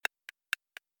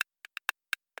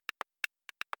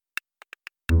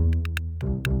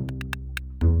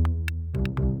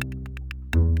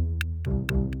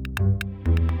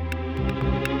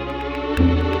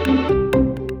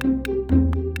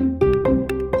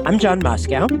I'm John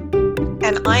Moscow.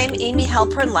 And I'm Amy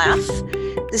Halpern Laff.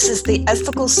 This is the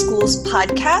Ethical Schools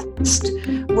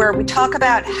podcast, where we talk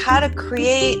about how to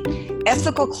create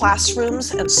ethical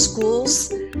classrooms and schools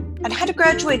and how to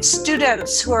graduate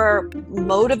students who are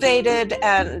motivated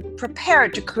and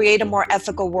prepared to create a more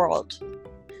ethical world.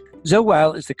 Zoe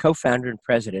Weil is the co-founder and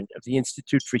president of the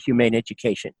Institute for Humane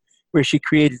Education, where she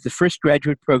created the first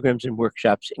graduate programs and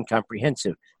workshops in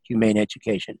comprehensive humane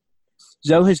education.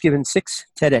 Zoe has given 6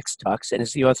 TEDx talks and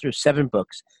is the author of 7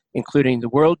 books, including The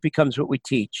World Becomes What We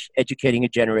Teach, Educating a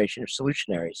Generation of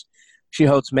Solutionaries. She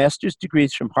holds master's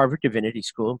degrees from Harvard Divinity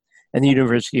School and the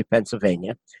University of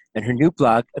Pennsylvania, and her new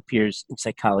blog appears in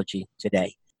Psychology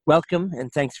Today. Welcome,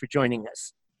 and thanks for joining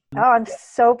us. Oh, I'm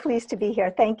so pleased to be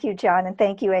here. Thank you, John, and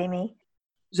thank you, Amy.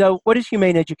 Zoe, what is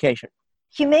humane education?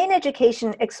 Humane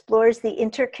education explores the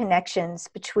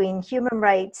interconnections between human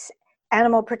rights,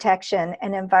 animal protection,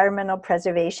 and environmental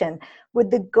preservation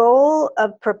with the goal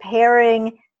of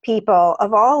preparing people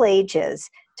of all ages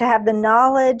to have the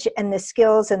knowledge and the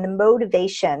skills and the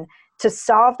motivation to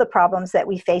solve the problems that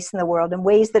we face in the world in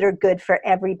ways that are good for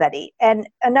everybody. And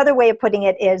another way of putting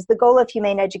it is the goal of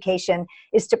humane education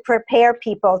is to prepare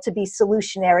people to be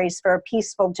solutionaries for a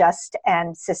peaceful, just,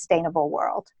 and sustainable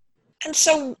world. And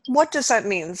so what does that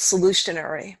mean,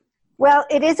 solutionary? Well,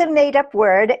 it is a made-up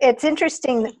word. It's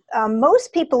interesting.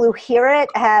 Most people who hear it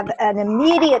have an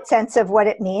immediate sense of what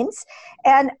it means.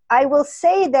 And I will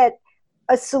say that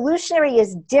a solutionary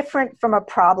is different from a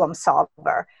problem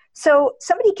solver. So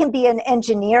somebody can be an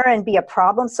engineer and be a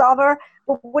problem solver,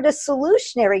 but what a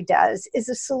solutionary does is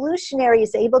a solutionary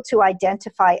is able to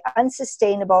identify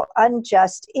unsustainable,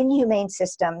 unjust, inhumane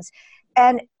systems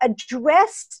and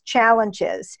address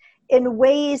challenges in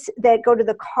ways that go to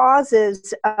the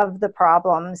causes of the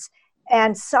problems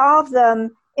and solve them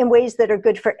in ways that are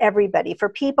good for everybody, for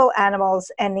people,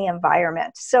 animals, and the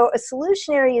environment. So a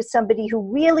solutionary is somebody who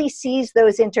really sees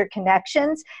those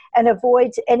interconnections and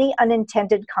avoids any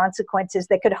unintended consequences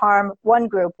that could harm one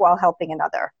group while helping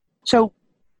another. So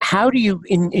how do you,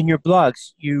 in your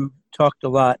blogs, you talked a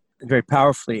lot, very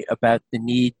powerfully, about the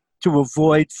need to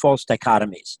avoid false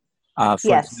dichotomies. For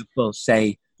example,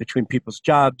 say, between people's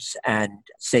jobs and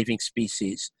saving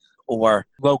species, or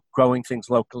growing things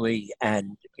locally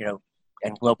and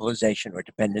globalization or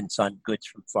dependence on goods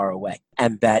from far away.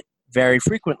 And that very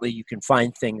frequently you can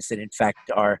find things that in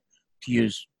fact are, to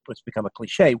use what's become a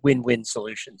cliche, win-win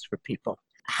solutions for people.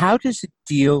 How does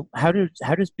being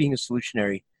a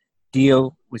solutionary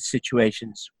deal with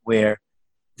situations where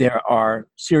there are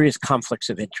serious conflicts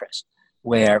of interest,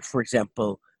 where, for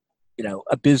example,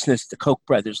 a business, the Koch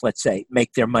brothers, let's say,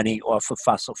 make their money off of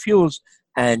fossil fuels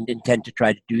and intend to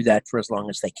try to do that for as long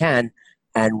as they can,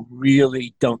 and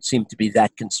really don't seem to be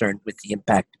that concerned with the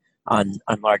impact on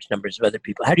large numbers of other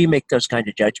people. How do you make those kind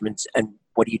of judgments, and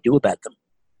what do you do about them?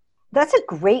 That's a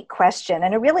great question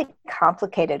and a really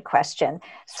complicated question.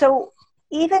 So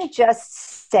even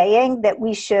just saying that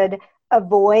we should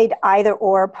avoid either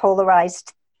or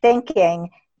polarized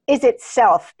thinking is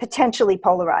itself potentially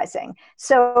polarizing.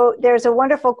 So there's a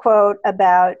wonderful quote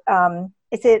about,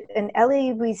 is it an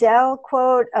Elie Wiesel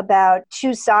quote about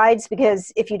choose sides,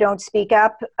 because if you don't speak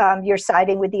up, you're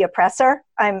siding with the oppressor.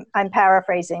 I'm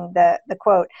paraphrasing the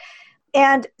quote.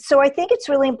 And so I think it's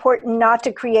really important not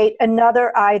to create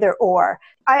another either or.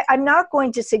 I'm not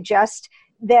going to suggest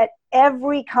that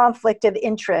every conflict of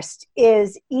interest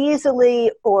is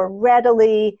easily or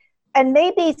readily, and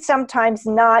maybe sometimes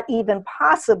not even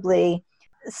possibly,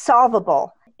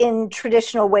 solvable in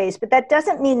traditional ways. But that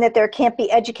doesn't mean that there can't be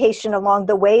education along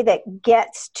the way that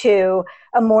gets to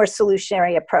a more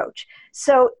solutionary approach.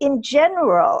 So in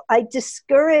general, I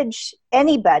discourage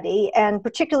anybody, and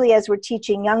particularly as we're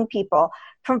teaching young people,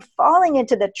 from falling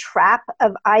into the trap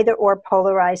of either or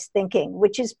polarized thinking,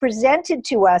 which is presented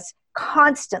to us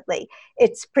constantly.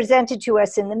 It's presented to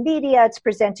us in the media. It's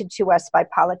presented to us by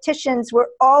politicians. We're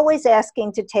always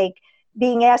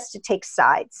being asked to take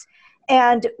sides.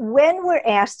 And when we're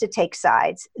asked to take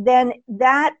sides, then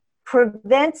that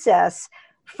prevents us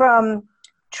from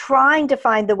trying to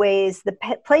find the ways, the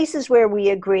places where we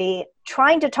agree,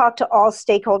 trying to talk to all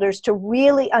stakeholders to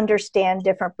really understand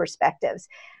different perspectives.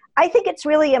 I think it's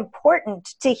really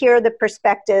important to hear the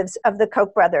perspectives of the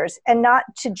Koch brothers and not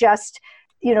to just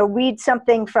read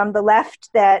something from the left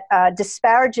that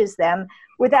disparages them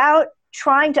without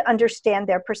trying to understand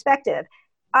their perspective.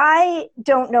 I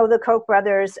don't know the Koch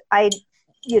brothers. I'm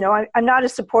not a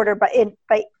supporter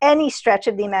by any stretch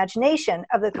of the imagination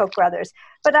of the Koch brothers.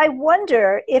 But I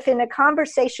wonder if in a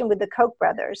conversation with the Koch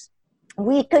brothers,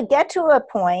 we could get to a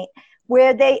point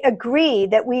where they agree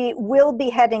that we will be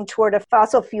heading toward a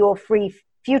fossil fuel-free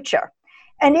future.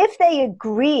 And if they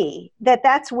agree that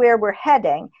that's where we're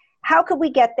heading, how could we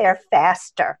get there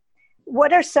faster?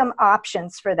 What are some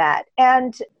options for that?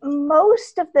 And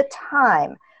most of the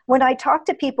time, when I talk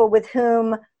to people with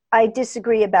whom I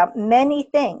disagree about many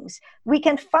things, we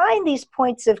can find these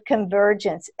points of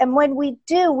convergence. And when we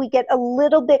do, we get a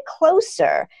little bit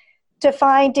closer to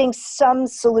finding some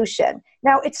solution.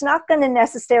 Now, it's not going to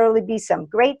necessarily be some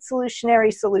great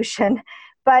solutionary solution,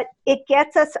 but it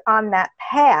gets us on that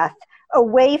path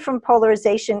away from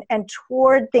polarization and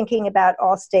toward thinking about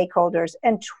all stakeholders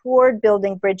and toward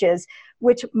building bridges,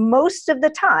 which most of the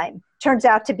time turns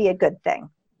out to be a good thing.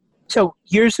 So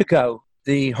years ago,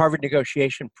 the Harvard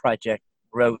Negotiation Project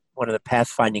wrote one of the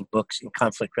pathfinding books in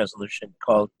conflict resolution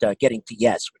called Getting to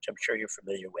Yes, which I'm sure you're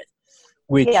familiar with,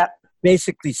 which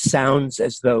basically sounds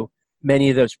as though many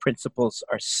of those principles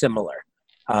are similar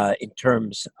in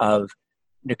terms of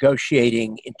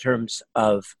negotiating, in terms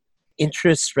of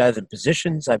interests rather than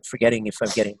positions. I'm forgetting if I'm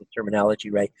getting the terminology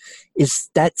right. Is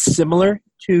that similar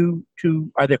to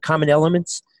are there common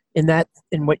elements in that,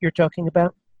 in what you're talking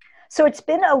about? So it's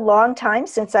been a long time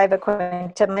since I've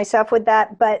acquainted myself with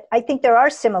that, but I think there are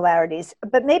similarities.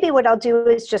 But maybe what I'll do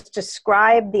is just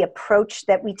describe the approach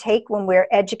that we take when we're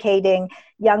educating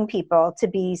young people to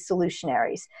be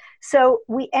solutionaries. So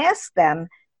we ask them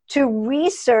to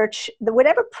research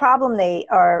whatever problem they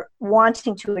are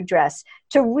wanting to address,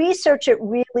 to research it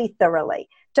really thoroughly,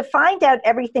 to find out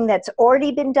everything that's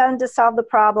already been done to solve the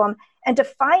problem, and to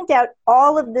find out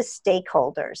all of the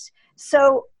stakeholders.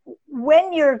 So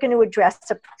when you're going to address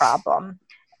a problem,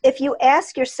 if you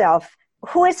ask yourself,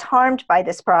 who is harmed by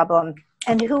this problem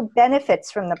and who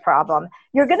benefits from the problem,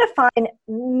 you're going to find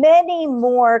many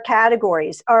more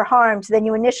categories are harmed than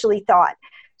you initially thought.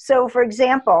 So for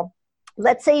example,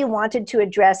 let's say you wanted to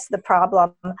address the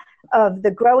problem of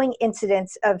the growing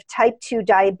incidence of type 2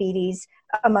 diabetes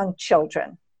among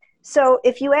children. So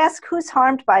if you ask who's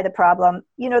harmed by the problem,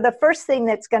 the first thing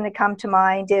that's going to come to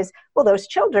mind is, well, those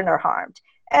children are harmed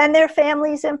and their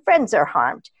families and friends are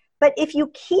harmed. But if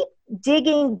you keep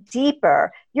digging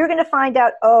deeper, you're going to find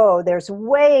out, oh, there's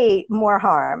way more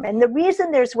harm. And the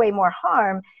reason there's way more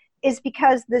harm is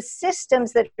because the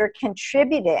systems that are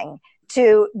contributing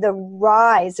to the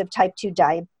rise of type 2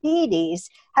 diabetes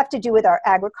have to do with our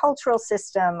agricultural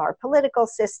system, our political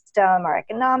system, our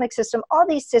economic system, all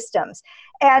these systems.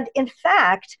 And in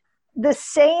fact, the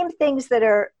same things that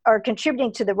are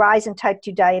contributing to the rise in type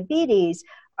 2 diabetes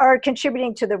are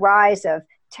contributing to the rise of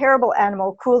terrible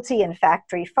animal cruelty and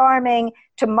factory farming,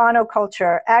 to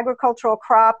monoculture agricultural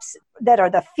crops that are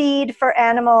the feed for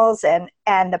animals, and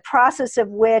the process of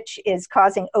which is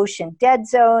causing ocean dead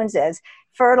zones as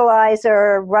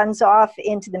fertilizer runs off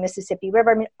into the Mississippi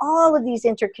River. I mean, all of these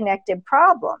interconnected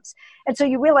problems. And so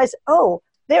you realize, oh,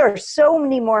 there are so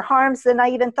many more harms than I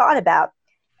even thought about.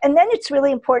 And then it's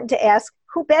really important to ask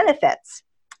who benefits,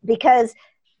 because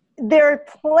there are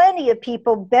plenty of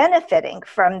people benefiting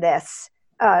from this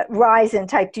rise in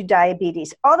type 2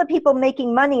 diabetes. All the people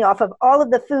making money off of all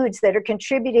of the foods that are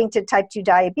contributing to type 2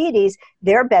 diabetes,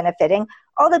 they're benefiting.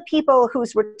 All the people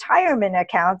whose retirement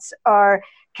accounts are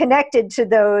connected to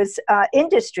those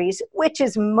industries, which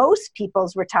is most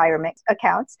people's retirement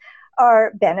accounts,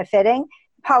 are benefiting.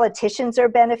 Politicians are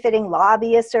benefiting,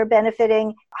 lobbyists are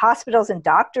benefiting, hospitals and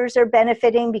doctors are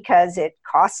benefiting because it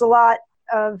costs a lot.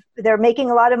 They're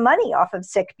making a lot of money off of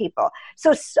sick people.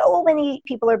 So many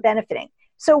people are benefiting.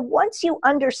 So once you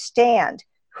understand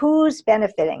who's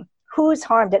benefiting, who's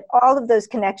harmed, and all of those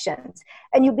connections,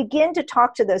 and you begin to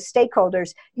talk to those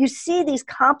stakeholders, you see these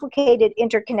complicated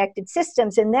interconnected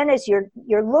systems. And then as you're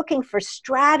looking for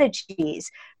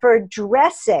strategies for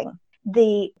addressing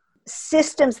the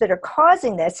systems that are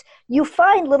causing this, you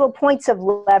find little points of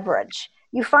leverage.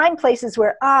 You find places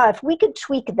where, if we could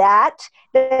tweak that,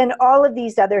 then all of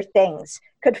these other things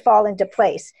could fall into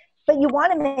place. But you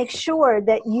want to make sure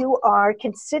that you are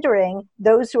considering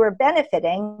those who are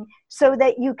benefiting so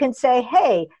that you can say,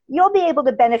 hey, you'll be able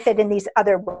to benefit in these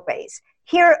other ways.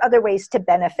 Here are other ways to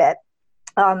benefit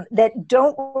that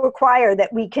don't require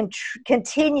that we can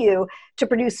continue to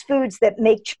produce foods that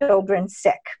make children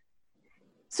sick.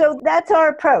 So that's our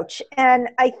approach. And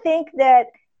I think that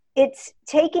it's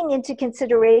taking into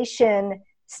consideration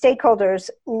stakeholders,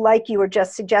 like you were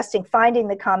just suggesting, finding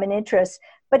the common interests,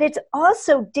 but it's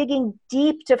also digging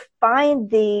deep to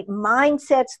find the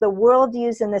mindsets, the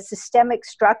worldviews, and the systemic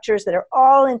structures that are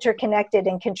all interconnected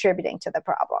and contributing to the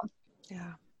problem.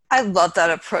 Yeah, I love that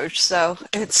approach. So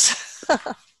it's,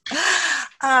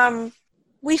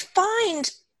 we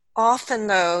find often,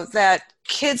 though, that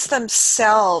kids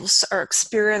themselves are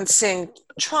experiencing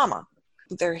trauma.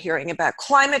 They're hearing about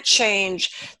climate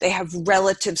change. They have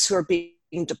relatives who are being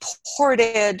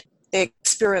deported, they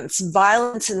experience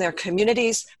violence in their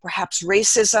communities, perhaps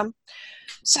racism.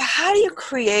 So how do you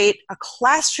create a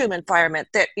classroom environment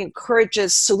that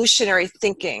encourages solutionary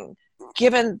thinking,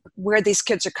 given where these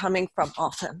kids are coming from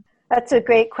often? That's a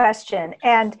great question.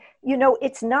 And,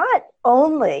 it's not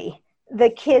only the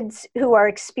kids who are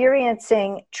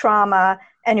experiencing trauma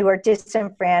and who are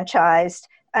disenfranchised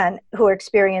and who are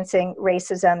experiencing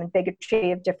racism and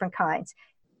bigotry of different kinds.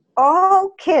 All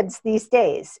kids these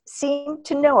days seem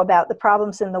to know about the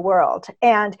problems in the world,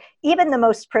 and even the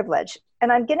most privileged.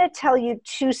 And I'm going to tell you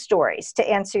two stories to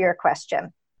answer your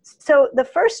question. So the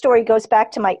first story goes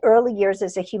back to my early years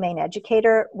as a humane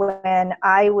educator, when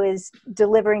I was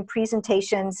delivering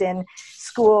presentations in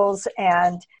schools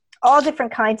and all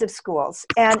different kinds of schools.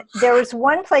 And there was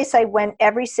one place I went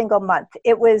every single month.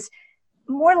 It was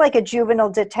more like a juvenile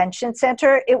detention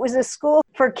center. It was a school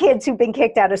for kids who've been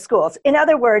kicked out of schools. In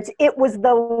other words, it was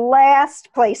the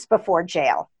last place before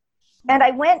jail. And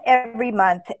I went every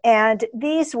month, and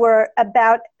these were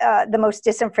about the most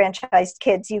disenfranchised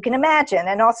kids you can imagine,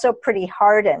 and also pretty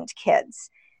hardened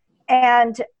kids.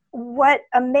 And what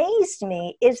amazed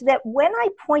me is that when I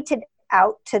pointed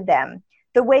out to them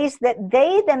the ways that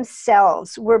they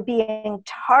themselves were being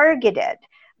targeted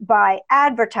by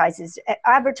advertisers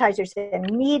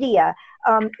and media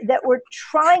that were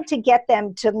trying to get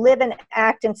them to live and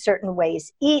act in certain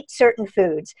ways, eat certain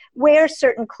foods, wear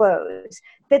certain clothes,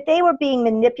 that they were being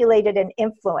manipulated and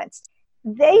influenced.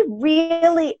 They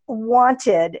really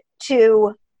wanted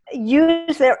to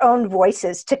use their own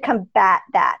voices to combat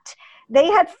that. They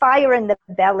had fire in the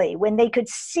belly when they could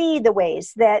see the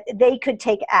ways that they could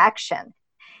take action.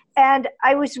 And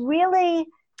I was really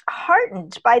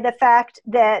heartened by the fact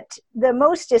that the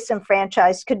most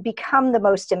disenfranchised could become the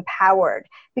most empowered,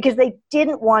 because they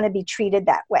didn't want to be treated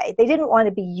that way. They didn't want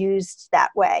to be used that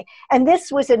way. And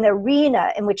this was an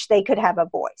arena in which they could have a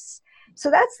voice. So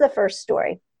that's the first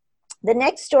story. The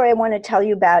next story I want to tell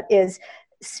you about is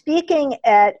speaking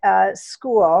at a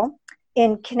school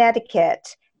in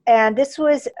Connecticut. And this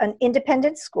was an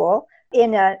independent school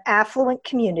in an affluent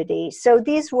community. So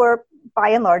these were, by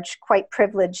and large, quite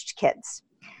privileged kids.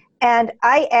 And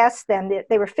I asked them,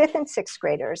 they were 5th and 6th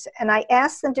graders, and I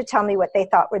asked them to tell me what they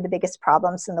thought were the biggest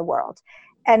problems in the world.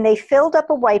 And they filled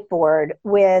up a whiteboard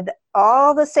with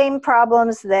all the same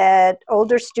problems that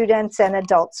older students and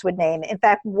adults would name. In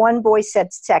fact, one boy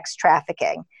said sex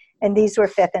trafficking, and these were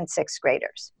 5th and 6th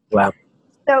graders. Wow.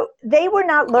 So they were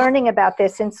not learning about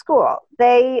this in school.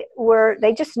 They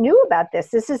just knew about this.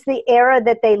 This is the era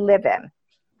that they live in.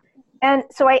 And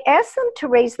so I asked them to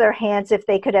raise their hands if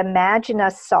they could imagine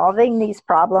us solving these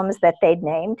problems that they'd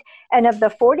named. And of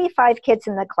the 45 kids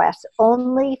in the class,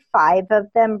 only 5 of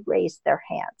them raised their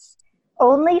hands.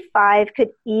 Only 5 could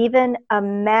even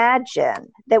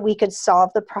imagine that we could solve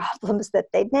the problems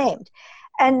that they'd named.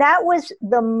 And that was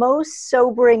the most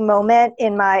sobering moment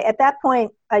at that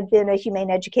point, I'd been a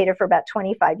humane educator for about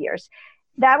 25 years.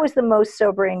 That was the most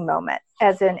sobering moment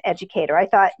as an educator. I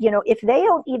thought, if they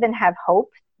don't even have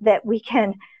hope that we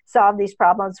can solve these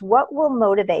problems, what will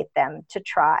motivate them to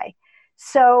try?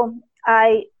 So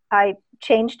I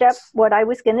changed up what I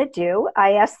was going to do.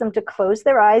 I asked them to close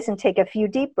their eyes and take a few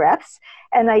deep breaths.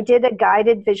 And I did a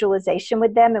guided visualization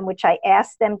with them in which I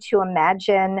asked them to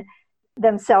imagine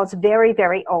themselves very,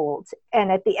 very old,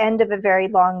 and at the end of a very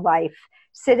long life,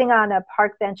 sitting on a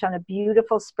park bench on a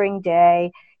beautiful spring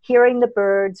day, hearing the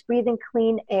birds, breathing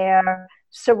clean air,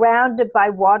 surrounded by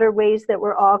waterways that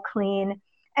were all clean.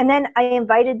 And then I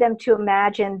invited them to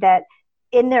imagine that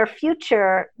in their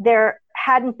future, there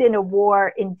hadn't been a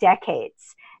war in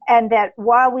decades, and that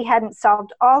while we hadn't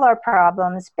solved all our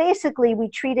problems, basically we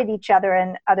treated each other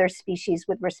and other species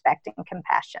with respect and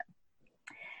compassion.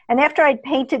 And after I'd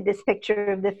painted this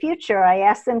picture of the future, I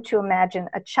asked them to imagine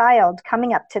a child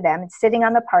coming up to them and sitting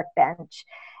on the park bench,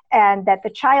 and that the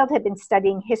child had been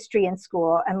studying history in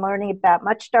school and learning about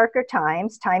much darker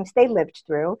times they lived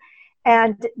through,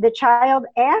 and the child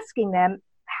asking them,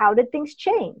 how did things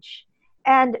change?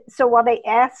 And so while they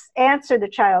answer the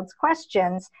child's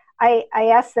questions, I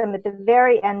asked them at the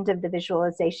very end of the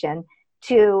visualization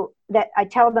I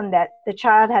tell them that the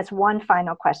child has one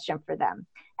final question for them.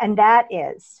 And that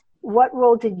is, what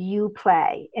role did you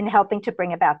play in helping to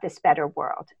bring about this better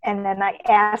world? And then I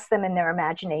asked them in their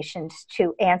imaginations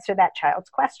to answer that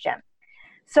child's question.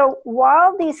 So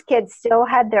while these kids still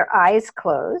had their eyes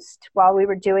closed while we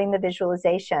were doing the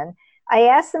visualization, I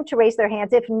asked them to raise their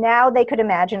hands if now they could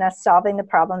imagine us solving the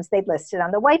problems they'd listed on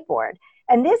the whiteboard.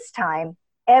 And this time,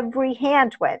 every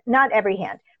hand went, not every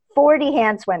hand, 40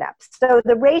 hands went up. So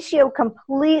the ratio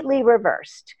completely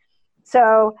reversed.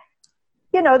 So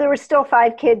there were still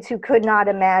 5 kids who could not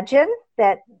imagine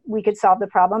that we could solve the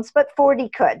problems, but 40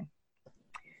 could.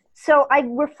 So I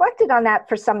reflected on that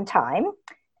for some time.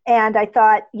 And I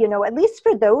thought, at least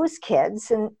for those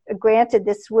kids, and granted,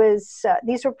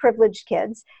 these were privileged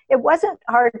kids, it wasn't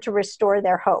hard to restore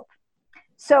their hope.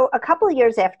 So a couple of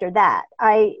years after that,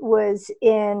 I was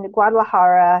in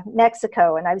Guadalajara,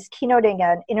 Mexico, and I was keynoting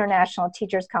an international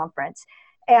teachers conference.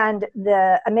 And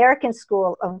the American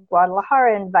School of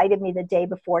Guadalajara invited me the day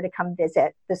before to come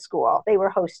visit the school. They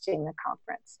were hosting the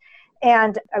conference.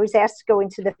 And I was asked to go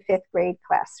into the 5th grade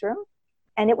classroom.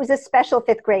 And it was a special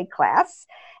 5th grade class.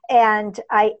 And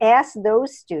I asked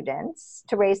those students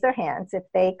to raise their hands if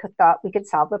they thought we could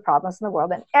solve the problems in the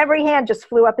world. And every hand just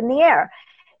flew up in the air.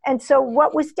 And so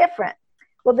what was different?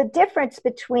 Well, the difference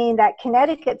between that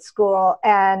Connecticut school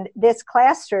and this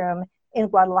classroom in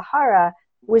Guadalajara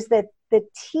was that the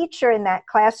teacher in that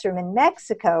classroom in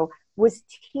Mexico was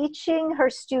teaching her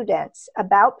students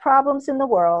about problems in the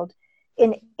world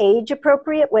in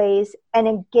age-appropriate ways and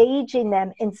engaging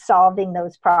them in solving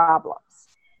those problems.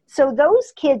 So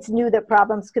those kids knew that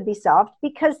problems could be solved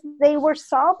because they were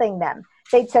solving them.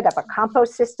 They'd set up a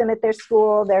compost system at their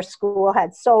school. Their school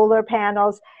had solar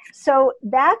panels. So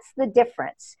that's the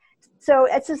difference. So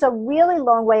this is a really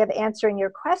long way of answering your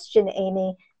question,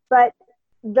 Amy. But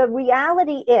the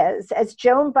reality is, as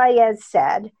Joan Baez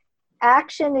said,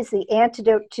 action is the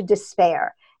antidote to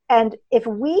despair. And if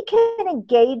we can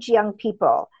engage young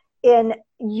people in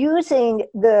using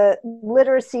the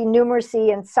literacy,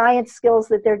 numeracy, and science skills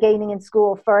that they're gaining in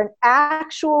school for an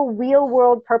actual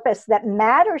real-world purpose that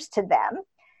matters to them,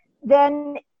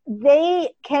 then they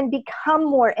can become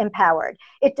more empowered.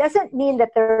 It doesn't mean that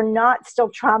they're not still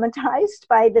traumatized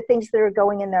by the things that are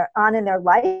going on in their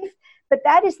life, but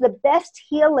that is the best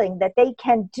healing that they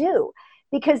can do,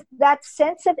 because that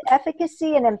sense of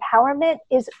efficacy and empowerment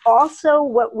is also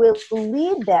what will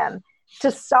lead them to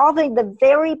solving the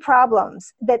very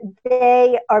problems that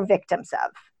they are victims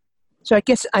of. So I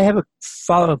guess I have a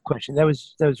follow-up question. That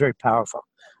was very powerful.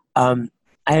 I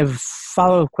have a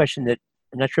follow-up question that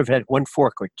I'm not sure if it had one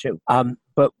fork or two.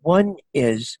 But one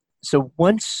is, so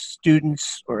once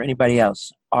students or anybody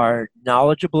else are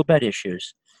knowledgeable about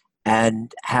issues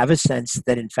and have a sense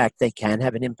that in fact they can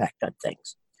have an impact on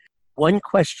things, one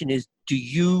question is, do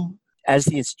you, as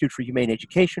the Institute for Humane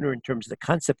Education, or in terms of the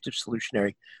concept of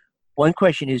solutionary, one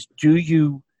question is, do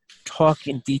you talk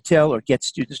in detail or get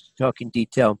students to talk in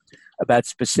detail about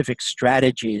specific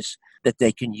strategies that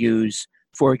they can use,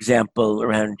 for example,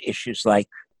 around issues like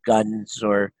guns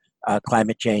or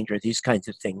climate change or these kinds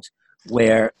of things,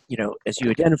 where, as you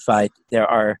identified, there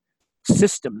are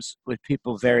systems with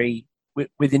people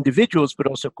with individuals, but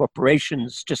also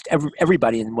corporations, just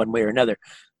everybody in one way or another,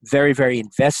 very, very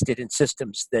invested in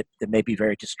systems that may be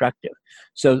very destructive.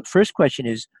 So the first question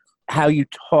is how you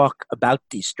talk about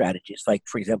these strategies, like,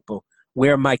 for example,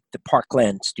 where might the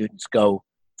Parkland students go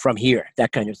from here,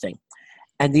 that kind of thing.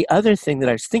 And the other thing that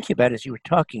I was thinking about as you were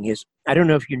talking is, I don't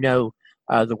know if you know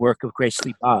the work of Grace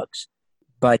Lee Boggs,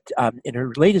 but in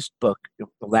her latest book, the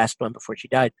last one before she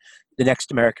died, The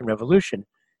Next American Revolution,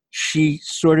 she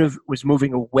sort of was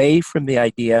moving away from the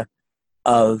idea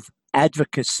of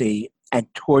advocacy and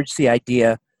towards the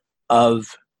idea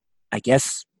of, I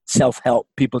guess, self-help.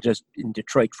 People just in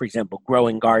Detroit, for example,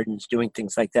 growing gardens, doing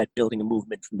things like that, building a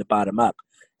movement from the bottom up.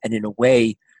 And in a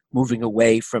way, moving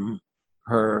away from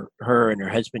her and her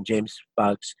husband, James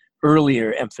Boggs'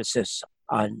 earlier emphasis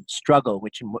on struggle,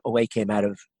 which in a way came out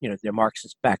of their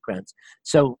Marxist backgrounds.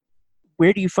 So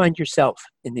where do you find yourself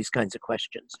in these kinds of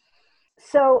questions?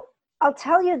 So I'll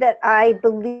tell you that I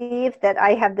believe that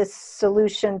I have the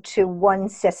solution to one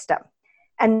system,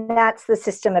 and that's the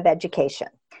system of education.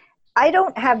 I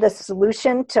don't have the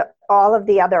solution to all of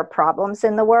the other problems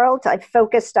in the world. I've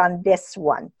focused on this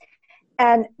one.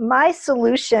 And my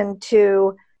solution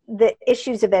to the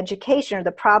issues of education or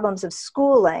the problems of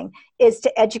schooling is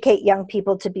to educate young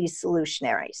people to be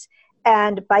solutionaries.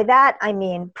 And by that, I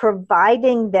mean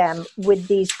providing them with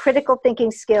these critical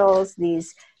thinking skills,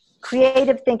 these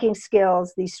creative thinking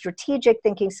skills, these strategic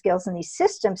thinking skills, and these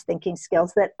systems thinking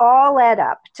skills that all add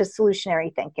up to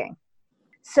solutionary thinking.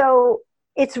 So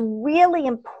it's really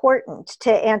important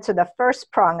to answer the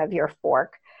first prong of your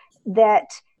fork,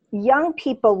 that young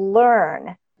people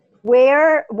learn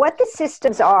what the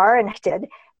systems are, and I did,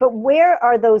 but where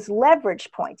are those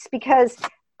leverage points? Because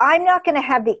I'm not going to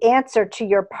have the answer to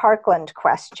your Parkland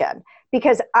question,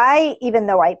 because even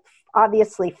though I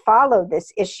obviously follow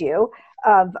this issue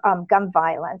of gun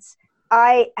violence,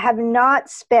 I have not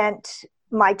spent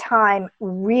my time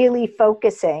really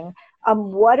focusing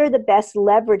on what are the best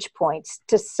leverage points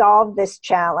to solve this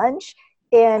challenge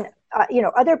in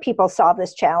other people solve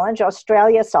this challenge.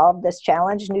 Australia solved this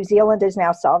challenge. New Zealand is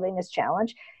now solving this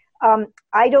challenge.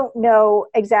 I don't know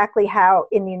exactly how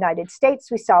in the United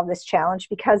States we solve this challenge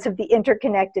because of the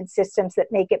interconnected systems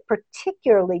that make it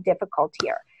particularly difficult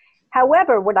here.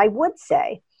 However, what I would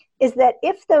say is that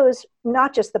if those,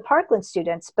 not just the Parkland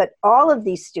students, but all of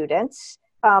these students,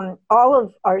 all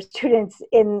of our students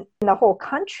in the whole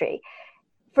country,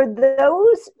 for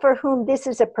those for whom this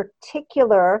is a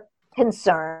particular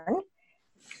concern,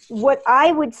 what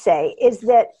I would say is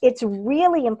that it's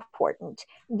really important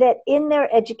that in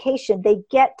their education, they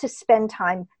get to spend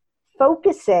time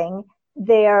focusing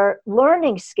their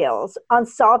learning skills on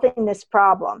solving this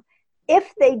problem.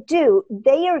 If they do,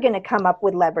 they are going to come up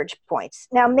with leverage points.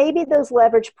 Now, maybe those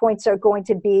leverage points are going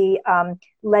to be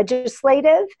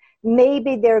legislative.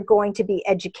 Maybe they're going to be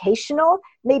educational.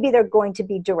 Maybe they're going to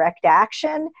be direct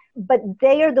action. But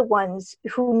they are the ones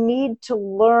who need to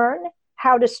learn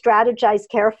how to strategize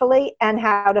carefully and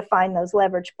how to find those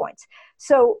leverage points.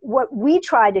 So what we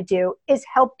try to do is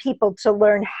help people to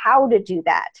learn how to do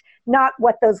that, not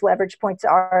what those leverage points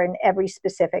are in every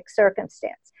specific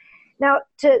circumstance. Now,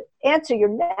 to answer your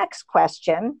next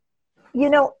question,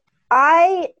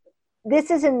 this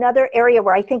is another area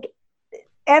where I think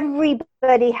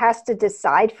everybody has to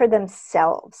decide for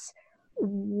themselves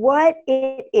what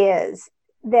it is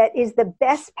that is the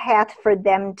best path for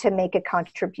them to make a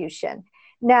contribution.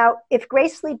 Now, if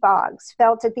Grace Lee Boggs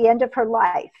felt at the end of her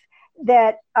life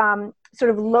that sort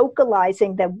of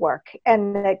localizing the work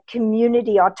and the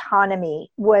community autonomy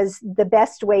was the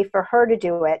best way for her to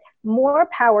do it, more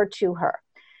power to her.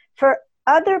 For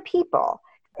other people,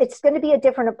 it's going to be a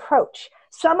different approach.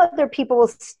 Some other people will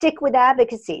stick with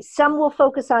advocacy. Some will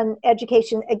focus on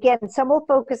education. Again, some will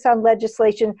focus on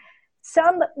legislation.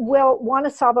 Some will want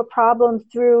to solve a problem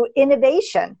through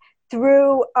innovation,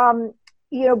 through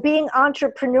being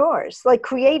entrepreneurs, like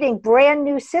creating brand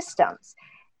new systems.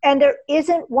 And there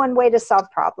isn't one way to solve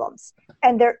problems.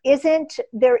 And there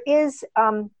is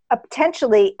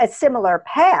potentially a similar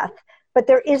path, but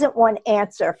there isn't one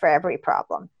answer for every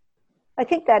problem. I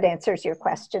think that answers your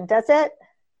question, does it?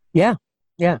 Yeah.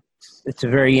 It's a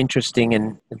very interesting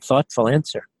and thoughtful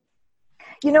answer.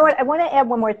 You know what? I want to add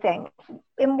one more thing.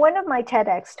 In one of my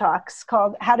TEDx talks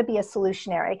called How to Be a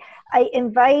Solutionary, I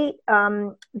invite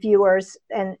viewers,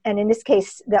 and in this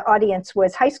case, the audience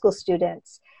was high school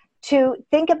students, to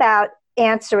think about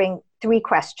answering 3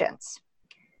 questions.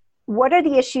 What are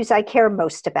the issues I care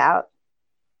most about?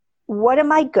 What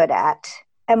am I good at?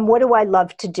 And what do I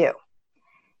love to do?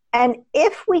 And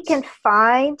if we can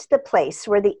find the place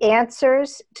where the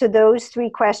answers to those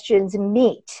 3 questions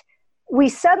meet, we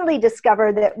suddenly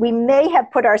discover that we may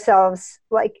have put ourselves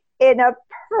in a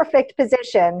perfect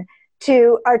position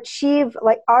to achieve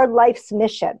our life's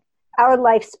mission, our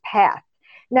life's path.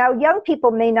 Now, young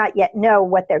people may not yet know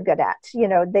what they're good at.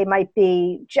 They might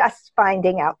be just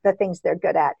finding out the things they're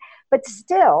good at. But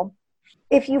still,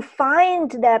 if you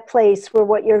find that place where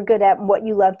what you're good at and what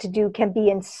you love to do can be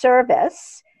in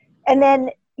service, and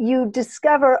then you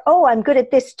discover, oh, I'm good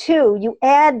at this too, you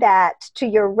add that to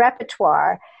your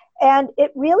repertoire, and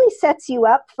it really sets you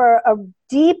up for a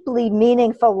deeply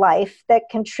meaningful life that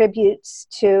contributes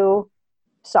to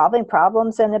solving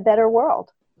problems in a better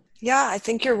world. Yeah, I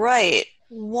think you're right.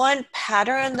 One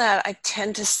pattern that I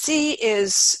tend to see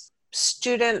is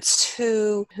students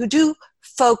who do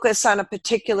focus on a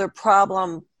particular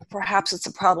problem. Perhaps it's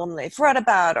a problem they've read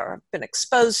about or have been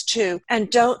exposed to, and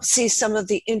don't see some of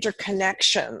the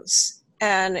interconnections.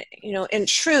 And, in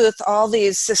truth, all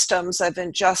these systems of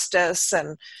injustice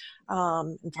and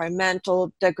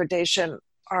environmental degradation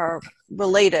are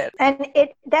related. And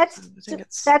that's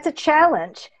a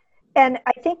challenge. And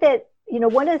I think that,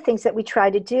 one of the things that we try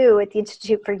to do at the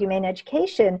Institute for Humane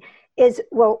Education is,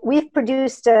 we've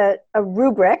produced a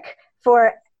rubric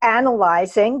for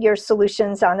analyzing your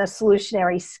solutions on a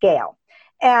solutionary scale.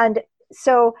 And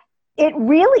so it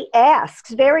really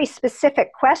asks very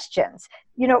specific questions.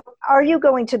 Are you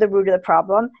going to the root of the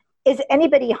problem? Is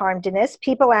anybody harmed in this?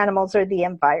 People, animals, or the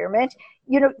environment?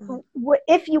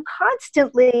 If you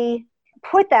constantly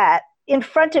put that in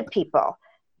front of people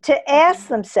to ask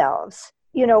themselves,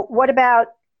 what about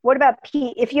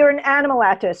if you're an animal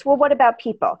activist? Well, what about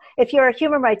people? If you're a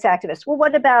human rights activist, well,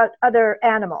 what about other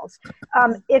animals?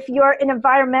 If you're an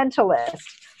environmentalist,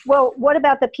 well, what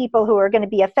about the people who are going to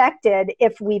be affected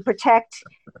if we protect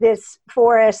this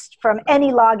forest from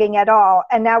any logging at all?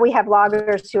 And now we have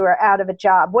loggers who are out of a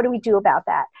job. What do we do about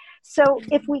that? So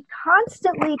if we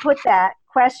constantly put that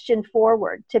question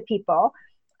forward to people,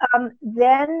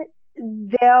 then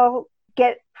they'll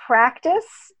get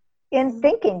practice in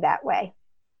thinking that way.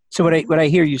 So what I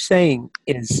hear you saying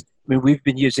is mean, we've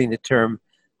been using the term,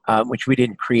 which we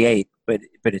didn't create, but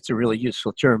it's a really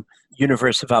useful term,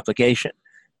 universe of obligation.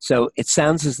 So it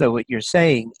sounds as though what you're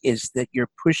saying is that you're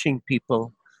pushing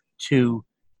people to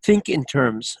think in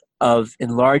terms of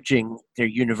enlarging their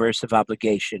universe of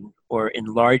obligation or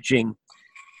enlarging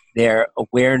their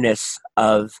awareness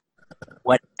of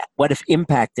what if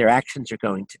impact their actions are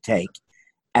going to take,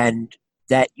 and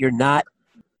that you're not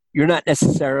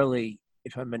necessarily,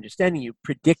 if I'm understanding you,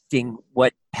 predicting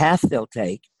what path they'll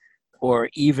take, or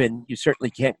even you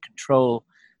certainly can't control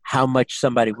how much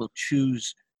somebody will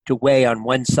choose to weigh on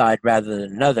one side rather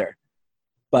than another,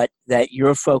 but that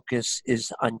your focus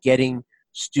is on getting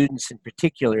students in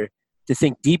particular to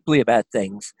think deeply about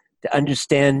things, to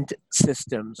understand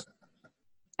systems,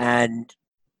 and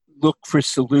look for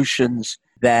solutions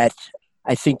that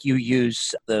I think you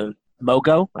use the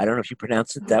MOGO, I don't know if you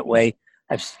pronounce it that way,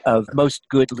 of most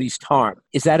good, least harm.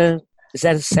 Is that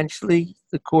essentially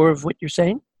the core of what you're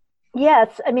saying?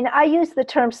 Yes. I mean, I use the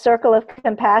term circle of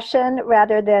compassion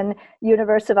rather than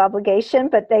universe of obligation,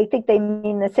 but they think they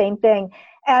mean the same thing.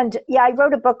 And yeah, I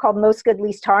wrote a book called Most Good,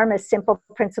 Least Harm, A Simple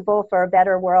Principle for a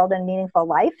Better World and Meaningful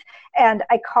Life. And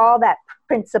I call that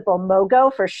principle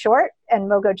MOGO for short, and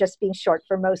MOGO just being short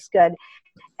for most good.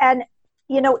 And,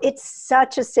 you know, it's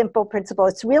such a simple principle.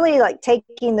 It's really like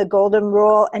taking the golden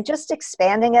rule and just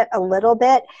expanding it a little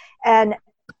bit and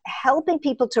helping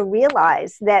people to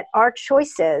realize that our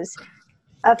choices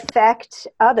affect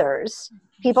others,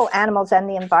 people, animals, and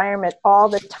the environment all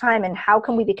the time. And how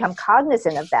can we become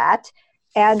cognizant of that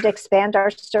and expand our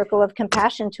circle of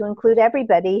compassion to include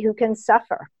everybody who can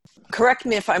suffer? Correct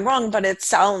me if I'm wrong, but it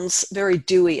sounds very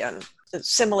Deweyan.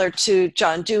 It's similar to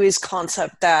John Dewey's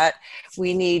concept that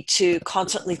we need to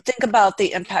constantly think about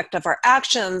the impact of our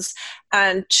actions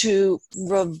and to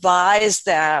revise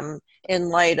them in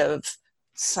light of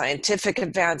scientific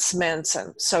advancements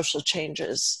and social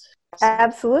changes.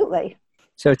 Absolutely.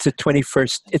 So it's a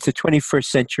 21st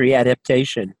century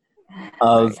adaptation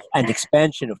of and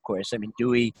expansion, of course. I mean,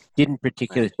 Dewey didn't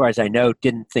particularly, as far as I know,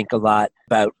 didn't think a lot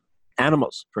about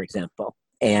animals, for example.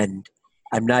 And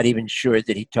I'm not even sure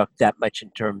that he talked that much in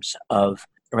terms of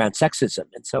around sexism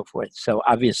and so forth. So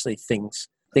obviously things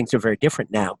are very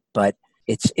different now, but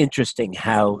it's interesting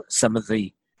how some of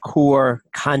the core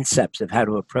concepts of how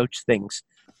to approach things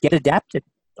get adapted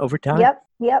over time.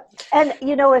 Yep. And,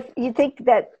 you know, if you think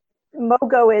that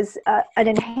MOGO is an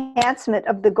enhancement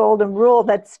of the golden rule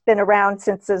that's been around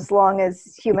since as long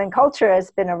as human culture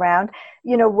has been around,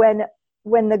 you know,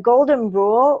 when the golden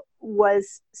rule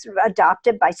was sort of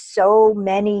adopted by so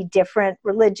many different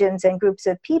religions and groups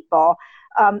of people,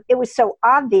 it was so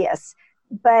obvious.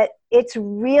 But it's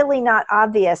really not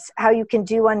obvious how you can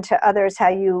do unto others how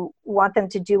you want them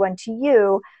to do unto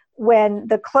you when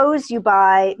the clothes you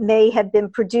buy may have been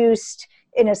produced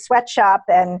in a sweatshop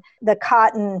and the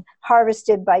cotton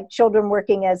harvested by children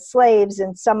working as slaves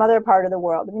in some other part of the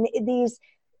world. I mean,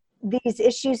 these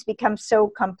issues become so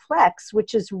complex,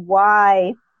 which is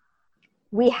why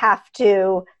we have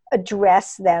to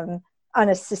address them on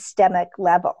a systemic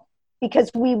level. Because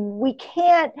we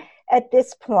can't, at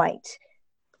this point,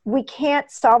 we can't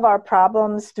solve our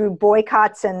problems through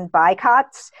boycotts and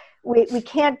boycotts. We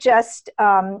can't just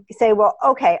say, well,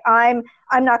 okay, I'm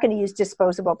not going to use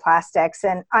disposable plastics,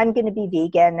 and I'm going to be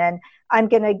vegan, and I'm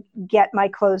going to get my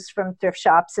clothes from thrift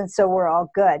shops, and so we're all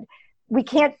good. We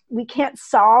can't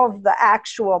solve the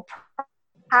actual.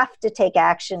 Have to take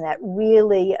action at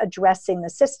really addressing the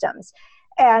systems.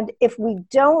 And if we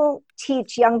don't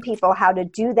teach young people how to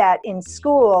do that in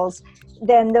schools,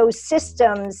 then those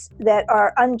systems that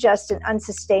are unjust and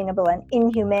unsustainable and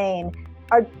inhumane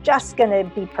are just going to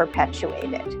be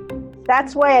perpetuated.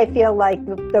 That's why I feel like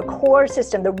the core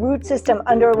system, the root system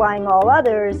underlying all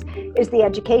others is the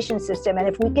education system. And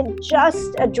if we can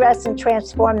just address and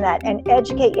transform that and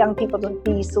educate young people to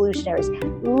be solutionaries,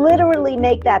 literally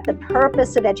make that the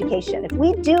purpose of education. If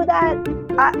we do that,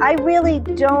 I really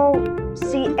don't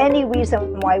see any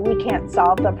reason why we can't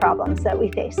solve the problems that we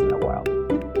face in the world.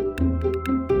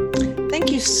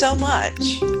 Thank you so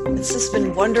much. It's just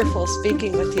been wonderful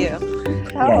speaking with you.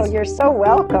 Oh, yes. You're so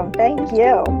welcome. Thank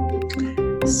you.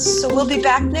 So we'll be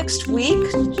back next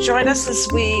week. Join us as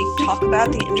we talk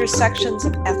about the intersections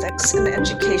of ethics and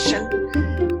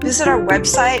education. Visit our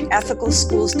website,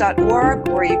 ethicalschools.org,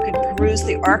 where you can peruse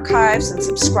the archives and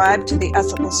subscribe to the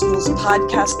Ethical Schools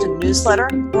podcast and newsletter.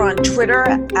 We're on Twitter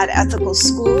at Ethical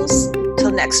Schools.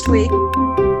 Till next week.